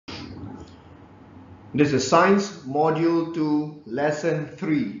This is Science Module 2, Lesson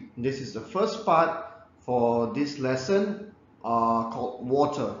 3. This is the first part for this lesson called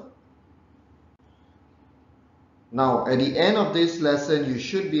Water. Now, at the end of this lesson, you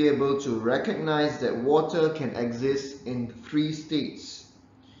should be able to recognize that water can exist in 3 states.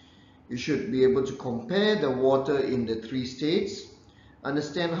 You should be able to compare the water in the 3 states,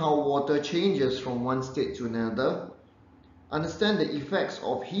 understand how water changes from one state to another, understand the effects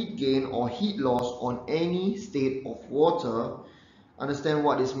of heat gain or heat loss on any state of water, understand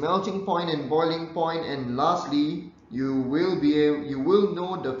what is melting point and boiling point, and lastly, you will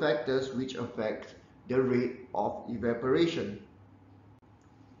know the factors which affect the rate of evaporation.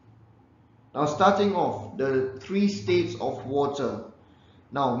 Now, starting off, the 3 states of water.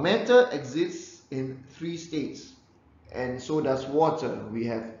 Now, matter exists in 3 states, and so does water. We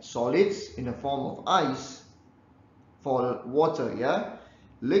have solids in the form of ice for water,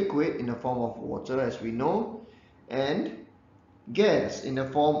 liquid in the form of water, as we know, and gas in the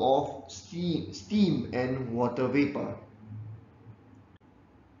form of steam and water vapor.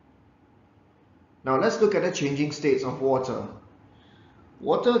 Now let's look at the changing states of water.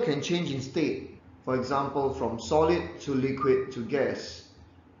 Water can change in state, for example, from solid to liquid to gas.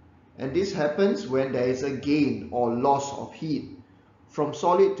 And this happens when there is a gain or loss of heat. From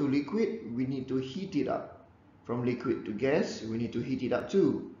solid to liquid, we need to heat it up. From liquid to gas, we need to heat it up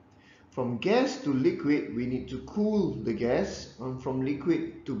too. From gas to liquid, we need to cool the gas. And from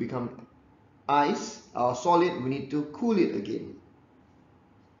liquid to become ice or solid, we need to cool it again.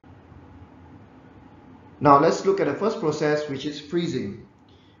 Now let's look at the first process, which is freezing.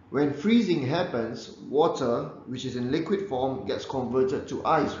 When freezing happens, water, which is in liquid form, gets converted to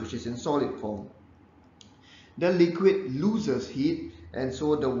ice, which is in solid form. The liquid loses heat, and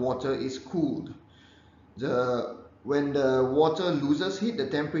so the water is cooled. When the water loses heat, the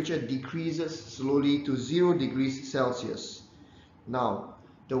temperature decreases slowly to 0 degrees Celsius. Now,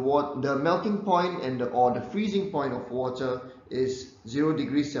 the melting point or the freezing point of water is 0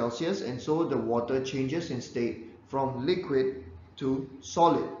 degrees Celsius, and so the water changes in state from liquid to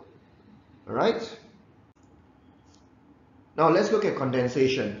solid. Alright? Now let's look at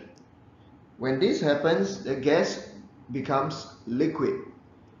condensation. When this happens, the gas becomes liquid.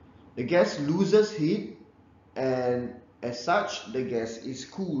 The gas loses heat, and as such, the gas is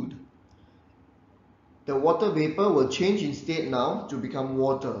cooled. The water vapor will change in state now to become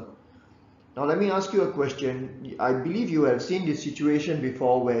water. Now let me ask you a question. I believe you have seen this situation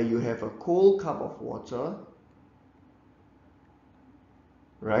before where you have a cold cup of water,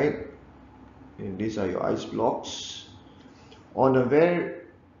 right? And these are your ice blocks. In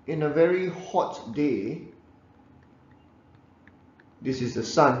a very hot day, this is the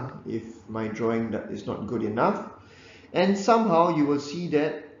sun if my drawing is not good enough, and somehow you will see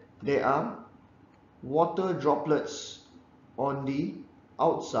that there are water droplets on the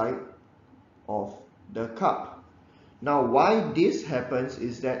outside of the cup. Now why this happens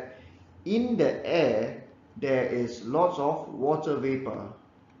is that in the air there is lots of water vapor.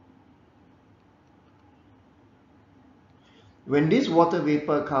 When this water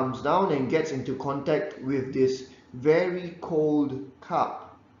vapor comes down and gets into contact with this very cold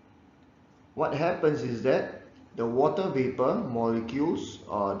cup, what happens is that the water vapor molecules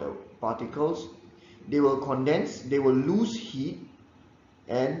or the particles, they will condense, they will lose heat,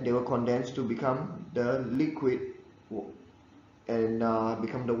 and they will condense to become the liquid and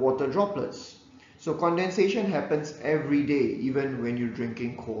become the water droplets. So condensation happens every day, even when you're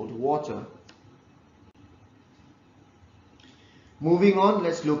drinking cold water. Moving on,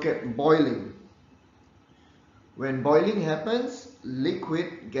 let's look at boiling. When boiling happens,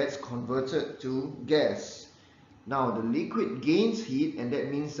 liquid gets converted to gas. Now the liquid gains heat, and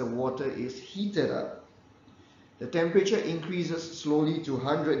that means the water is heated up. The temperature increases slowly to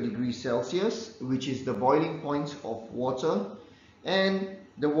 100 degrees Celsius, which is the boiling point of water, and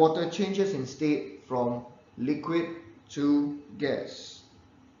the water changes in state from liquid to gas.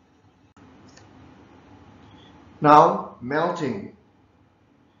 Now, melting.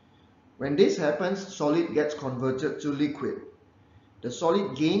 When this happens, solid gets converted to liquid. The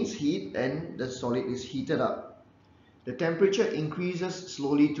solid gains heat and the solid is heated up. The temperature increases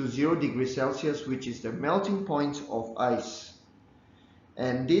slowly to 0 degrees Celsius, which is the melting point of ice.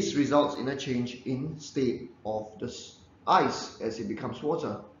 And this results in a change in state of the ice as it becomes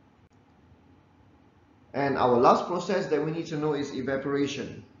water. And our last process that we need to know is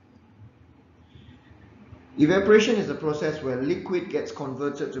evaporation. Evaporation is the process where liquid gets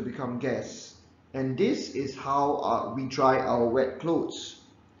converted to become gas, and this is how we dry our wet clothes.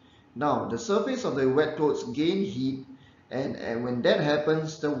 Now, the surface of the wet clothes gain heat, and when that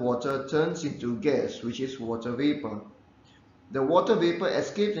happens, the water turns into gas, which is water vapor. The water vapor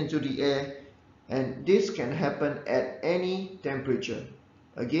escapes into the air, and this can happen at any temperature.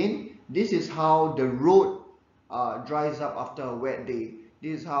 Again, this is how the road dries up after a wet day.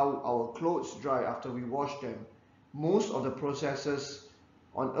 This is how our clothes dry after we wash them. Most of the processes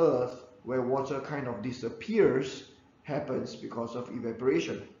on Earth where water kind of disappears happens because of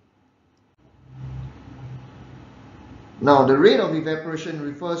evaporation. Now, the rate of evaporation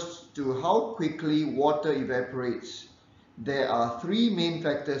refers to how quickly water evaporates. There are three main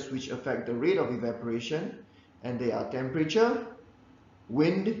factors which affect the rate of evaporation, and they are temperature,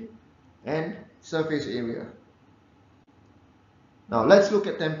 wind, and surface area. Now, let's look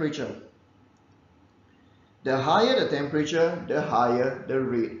at temperature. The higher the temperature, the higher the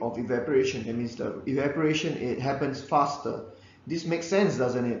rate of evaporation. That means the evaporation, it happens faster. This makes sense,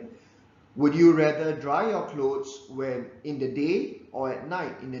 doesn't it? Would you rather dry your clothes when in the day or at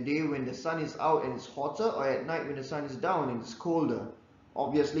night? In the day when the sun is out and it's hotter, or at night when the sun is down and it's colder?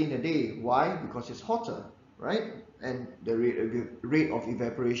 Obviously in the day. Why? Because it's hotter, right? And the rate of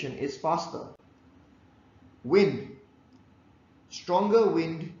evaporation is faster. Wind. Stronger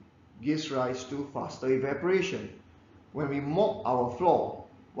wind gives rise to faster evaporation. When we mop our floor,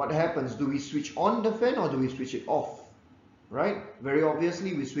 what happens? Do we switch on the fan or do we switch it off? Right? Very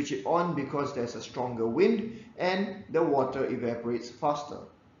obviously we switch it on because there's a stronger wind and the water evaporates faster.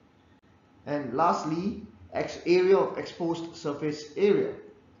 And lastly, area of exposed surface area.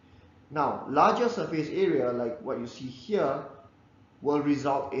 Now, larger surface area like what you see here will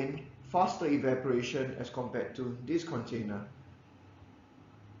result in faster evaporation as compared to this container.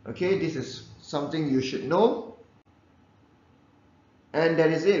 Okay, this is something you should know. And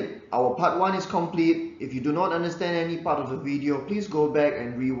that is it. Our part 1 is complete. If you do not understand any part of the video, please go back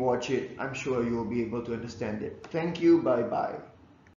and rewatch it. I'm sure you will be able to understand it. Thank you. Bye bye.